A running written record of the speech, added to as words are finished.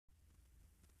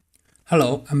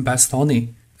Hello, I'm Bastoni,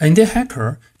 an indie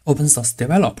hacker, open source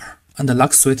developer, and a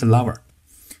Larksuite lover.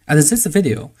 In this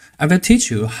video, I will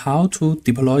teach you how to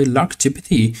deploy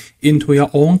LarkGPT into your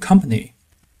own company.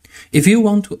 If you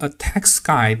want a text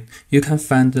guide, you can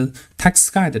find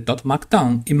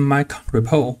textguide.markdown in my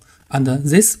repo, and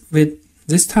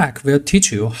this tag will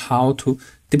teach you how to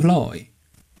deploy.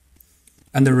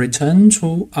 And return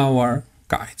to our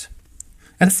guide.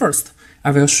 At first,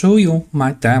 I will show you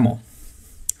my demo.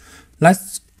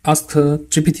 Let's ask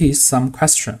GPT some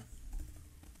question.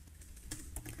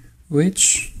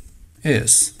 Which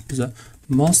is the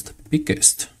most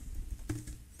biggest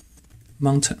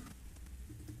mountain?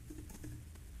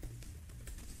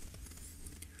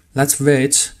 Let's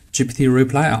wait GPT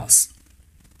reply us.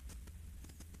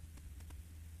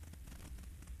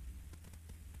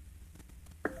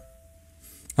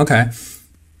 Okay,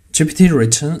 GPT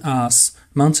return us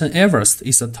Mount Everest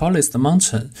is the tallest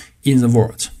mountain in the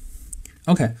world.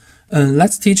 Okay,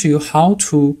 let's teach you how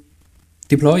to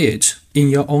deploy it in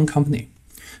your own company.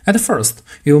 At first,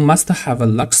 you must have a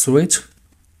Larksuite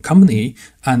company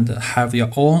and have your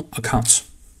own account.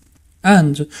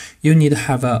 And you need to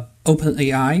have an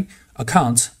OpenAI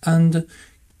account and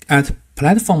at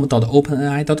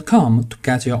platform.openai.com to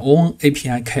get your own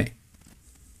API key.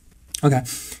 Okay,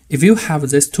 if you have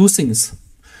these two things,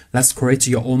 let's create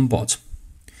your own bot.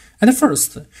 At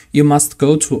first, you must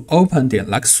go to Open the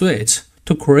Larksuite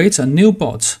to create a new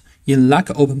bot in Lark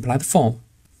Open Platform.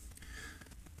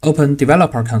 Open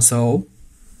Developer Console.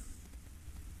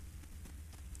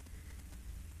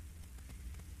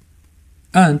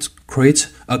 And create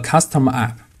a custom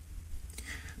app.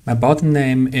 My bot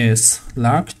name is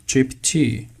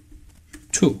LarkGPT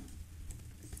 2.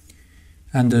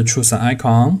 And choose an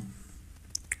icon.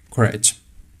 Create.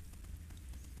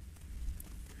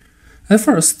 At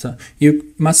first,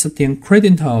 you must enter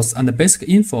credentials and basic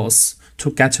infos to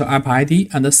get your app ID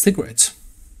and a secret.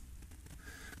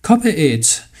 Copy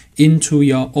it into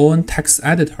your own text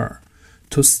editor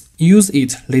to use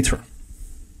it later.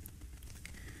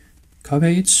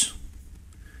 Copy it.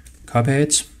 Copy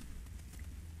it.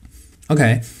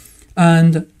 Okay,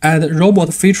 and add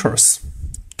robot features.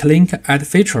 Click Add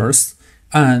Features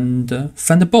and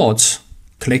find the bot.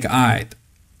 Click Add.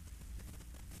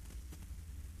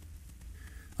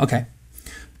 Okay,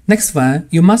 next one,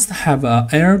 you must have an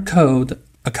AirCode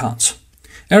account.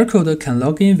 AirCode can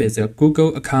log in with your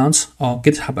Google account or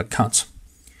GitHub account.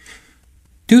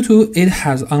 Due to it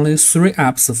has only 3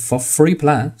 apps for free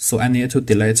plan, so I need to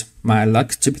delete my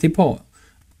LarkGPT Bot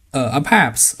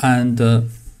apps and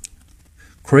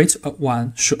create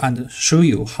one and show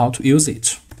you how to use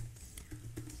it.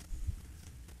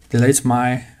 Delete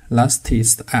my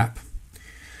latest app.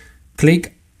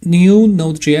 Click New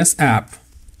Node.js app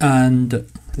and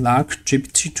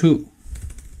LarkGPT 2.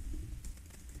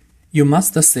 You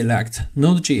must select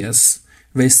Node.js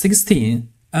v16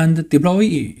 and deploy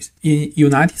it in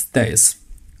United States.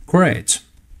 Great.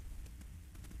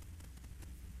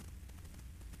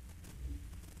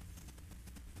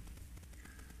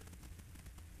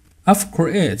 After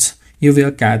create, you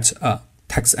will get a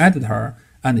text editor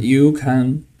and you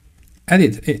can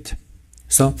edit it.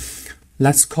 So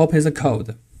let's copy the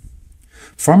code.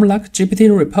 From LarkGPT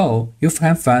repo, you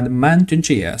can find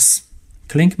main.js.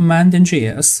 Click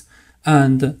main.js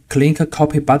and click a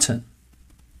copy button.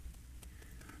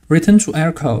 Return to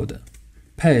AirCode,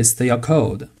 paste your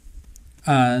code,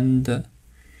 and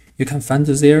you can find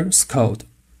there's code.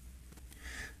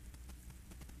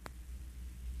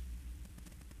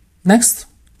 Next,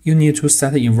 you need to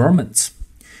set environments.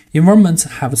 Environments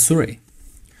have 3.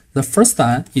 The first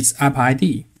one is app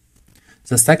ID.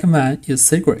 The second one is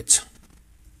secret.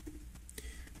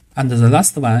 And the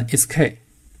last one is key.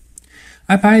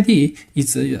 App ID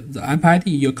is the app ID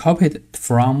you copied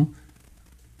from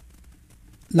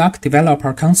Lark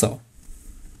Developer Console.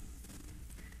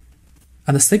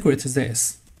 And the secret is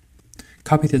this.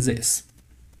 Copied this.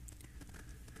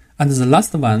 And the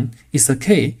last one is the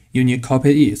key you need to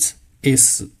copy it.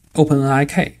 Is OpenAI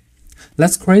key.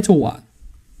 Let's create one.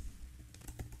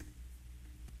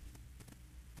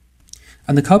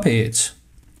 And copy it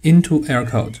into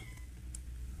AirCode.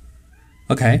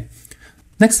 Okay,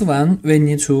 next one, we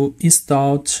need to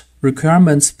install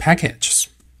requirements packages.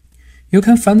 You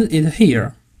can find it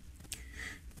here.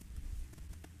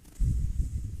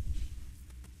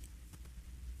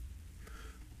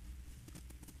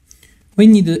 We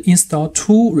need to install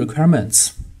 2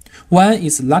 requirements. One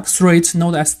is Larksuite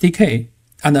Node SDK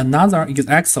and another is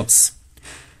Exos.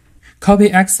 Copy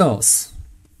Exos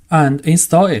and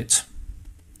install it.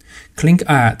 Click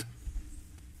Add.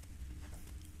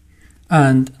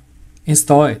 and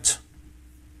install it.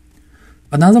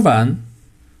 Another one,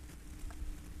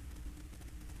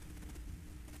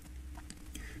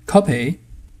 copy,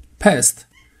 paste,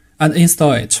 and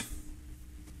install it.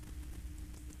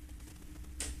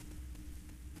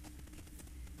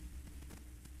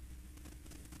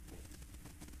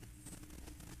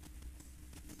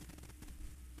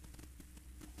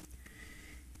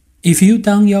 If you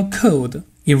done your code,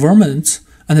 environment,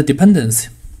 and dependency,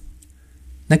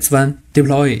 next one,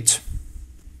 deploy it.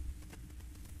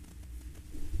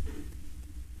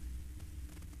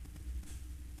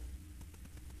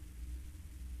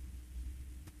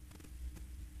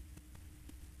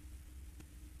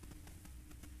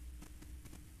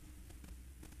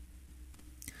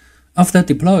 After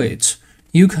deploy it,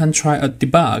 you can try a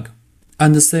debug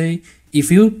and see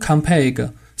if your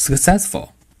config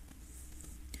successful.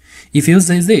 If you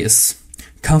see this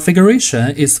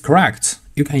configuration is correct,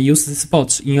 you can use this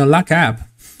bot in your Lark app.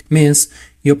 Means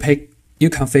you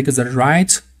configure the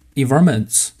right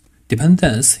environment,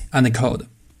 dependency, and code.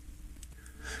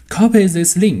 Copy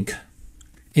this link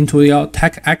into your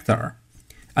tech actor,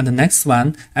 and the next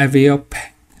one I will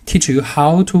teach you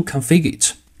how to configure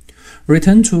it.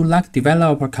 Return to Lark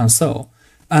Developer Console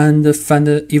and find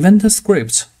the event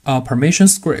script or permission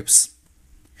scripts.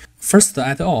 First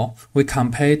at all, we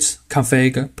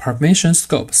configure permission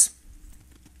scopes.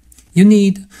 You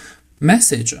need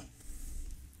message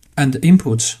and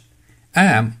input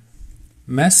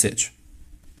message.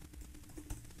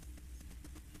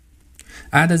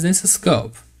 Add this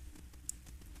scope.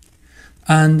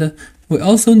 And we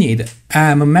also need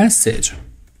message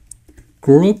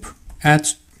group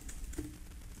at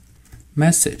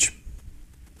message.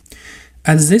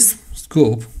 Add this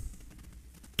scope.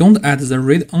 Don't add the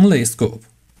read-only scope.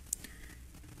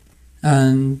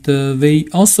 And we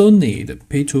also need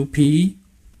P2P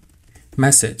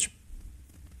message.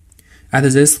 Add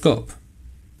this scope.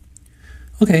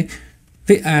 Okay,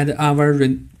 we add our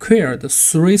required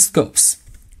 3 scopes.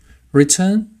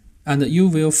 Return, and you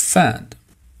will find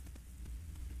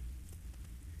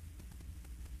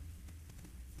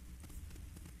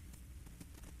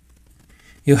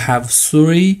you have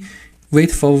 3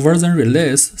 wait for version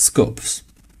release scopes.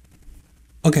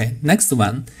 Okay, next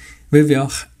one, we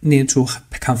will need to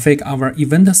configure our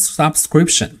event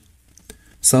subscription.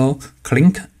 So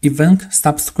click event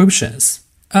subscriptions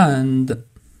and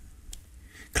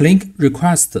click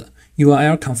request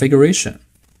URL configuration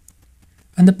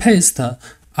and paste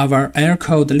our error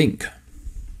code link.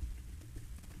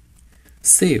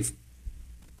 Save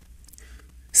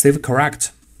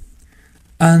correct.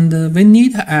 And we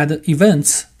need to add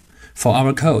events for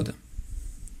our code.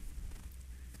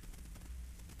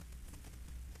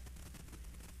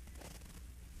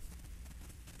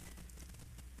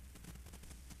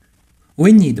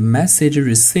 We need message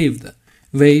received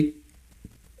wait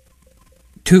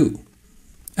to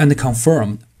and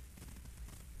confirmed.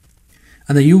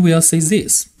 And you will see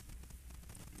this.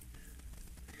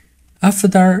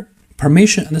 After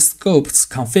permission and scopes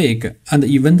config and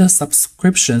event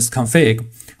subscriptions config,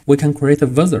 we can create a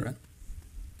version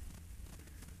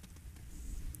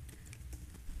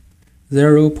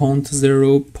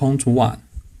 0.0.1.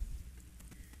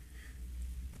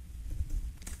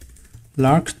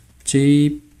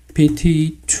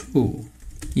 LarkGPT 2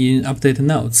 in update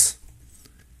notes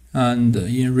and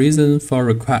in reason for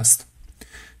request.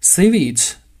 Save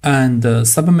it and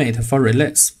submit for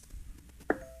release.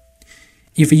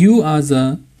 If you are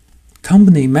the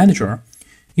company manager,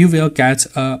 you will get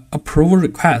an approval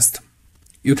request.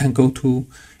 You can go to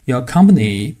your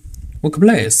company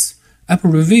workplace app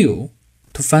review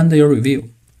to find your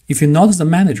review. If you're not the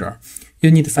manager,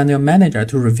 you need to find your manager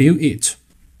to review it.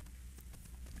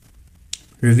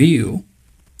 Review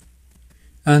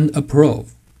and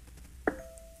approve.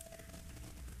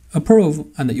 Approve,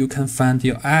 and you can find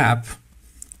your app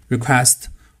request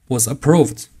was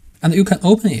approved, and you can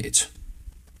open it.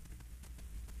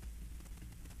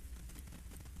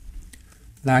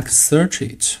 Like search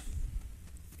it,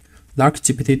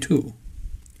 LarkGPT 2,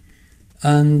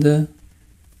 and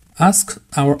ask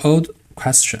our old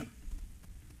question.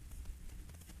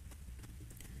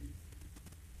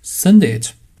 Send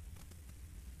it.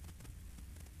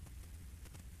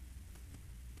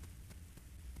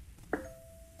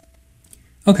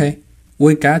 Okay,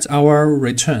 we get our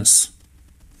returns.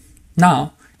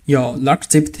 Now your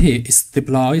LarkGPT is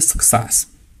deployed success,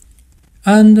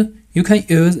 and you can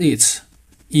use it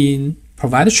in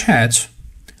private chat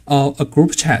or a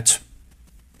group chat.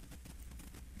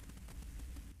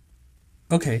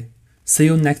 Okay, see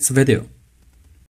you next video.